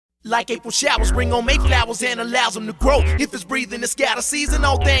Like April showers, bring on Mayflowers and allows them to grow. If it's breathing, it's scatter season.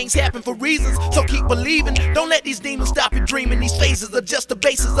 All things happen for reasons, so keep believing. Don't let these demons stop you dreaming. These phases are just the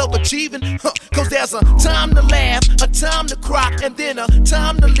basis of achieving. Cause there's a time to laugh, a time to cry, and then a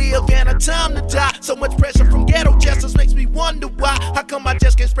time to live and a time to die. So much pressure from ghetto justice makes me wonder why. How come I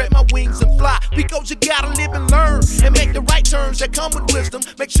just can't spread my wings and fly? Because you gotta live and learn and make the right turns that come with wisdom.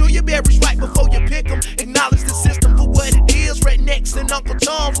 Make sure your berries right before you pick them. Acknowledge the system for what it is. Rednecks and Uncle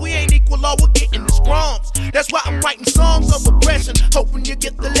Toms, we ain't equal, all we're getting is crumbs. That's why I'm writing songs of oppression, hoping you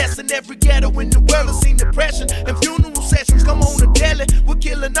get the lesson. Every ghetto in the world has seen depression, and funeral sessions come on the daily. We're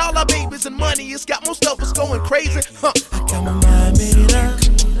killing all our babies and money, it's got most of us going crazy. I got my mind made up,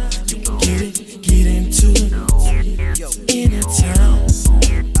 you can get into it anytime.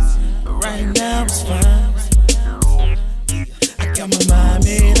 Right now it's fine. I got my mind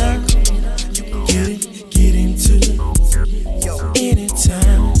made up, you can get into it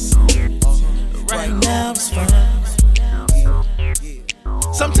anytime. Right now it's fine.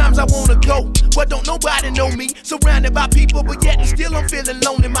 Sometimes I wanna go, but don't nobody know me. Surrounded by people, but yet and still I'm feeling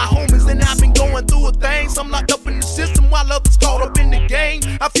lonely. My homies and I've been going through a thing. Some locked up in the system while others caught up in the game.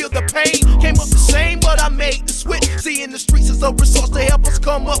 I feel the pain, came up the same, but I made the switch. Seeing the streets as a resource to help us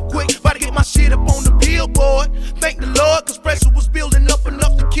come up quick. About to get my shit up on the billboard. Thank the Lord, cause pressure was building up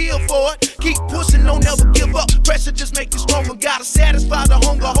enough to kill for it. Keep pushing, don't ever give up. Pressure just make you stronger. Gotta satisfy the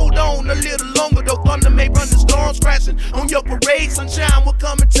hunger. Hold on a little longer, though thunder may run the storms crashing on your parade. Sunshine will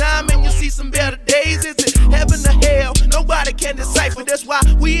come in time and you'll see some better days. Is it heaven or hell? Nobody can decipher. That's why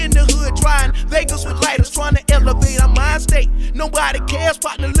we in the hood trying Vegas with lighters, trying to elevate our mind state. Nobody cares,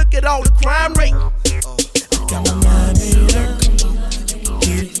 partner, look at all the crime rate. I got my mind made up,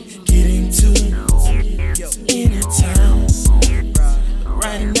 get into it anytime.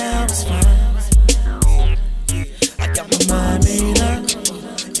 Right now it's fine. I got my mind made up,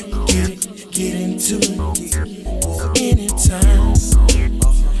 get into it anytime.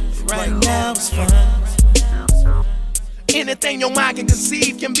 Right now it's fine. Anything your mind can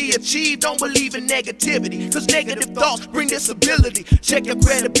conceive can be achieved. Don't believe in negativity, cause negative thoughts bring disability. Check your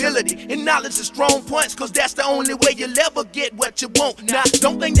credibility, acknowledge the strong points, cause that's the only way you'll ever get what you want. Now,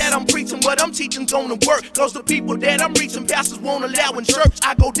 don't think that I'm preaching what I'm teaching's gonna work, cause the people that I'm reaching pastors won't allow in church.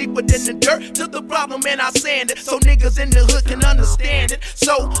 I go deeper than the dirt to the problem and I sand it, so niggas in the hood can understand it.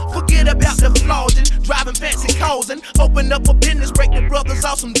 So forget about the flogging, driving fancy cars, and open up a business, break the brothers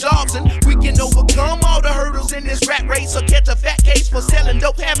off some jobs, and we can overcome all the hurdles in this rat race. So catch a fat case for selling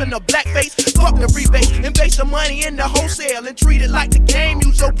dope, having a black face. Fuck the rebate, invest your money in the wholesale and treat it like the game.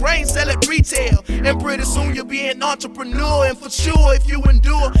 Use your brain, sell it retail, and pretty soon you'll be an entrepreneur. And for sure, if you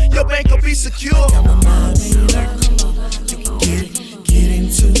endure, your bank will be secure. Got my mind made up, you can get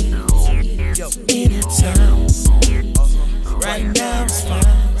into it anytime. Right now it's fine.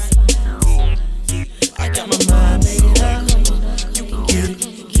 I got my mind made up, you can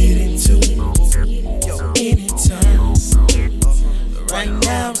get into it anytime. Right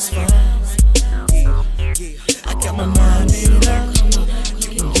now it's fine. I got my mind made up, you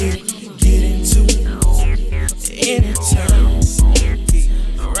can get into it anytime.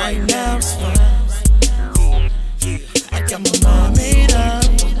 Right now it's fine. I got my mind made up,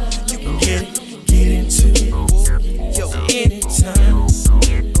 you can get into it anytime.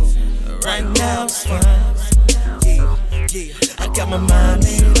 Right now it's fine. I got my mind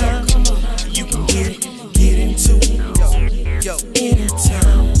made up, you can get into it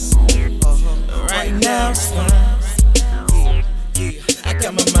anytime. Right now it's fine. I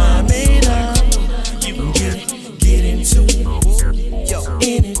got my mind made up, you can get into it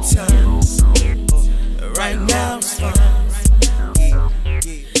anytime. Right now it's fine.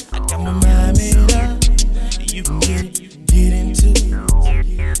 I got my mind made up, you can get into it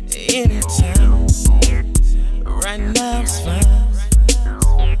anytime. Right now it's fine.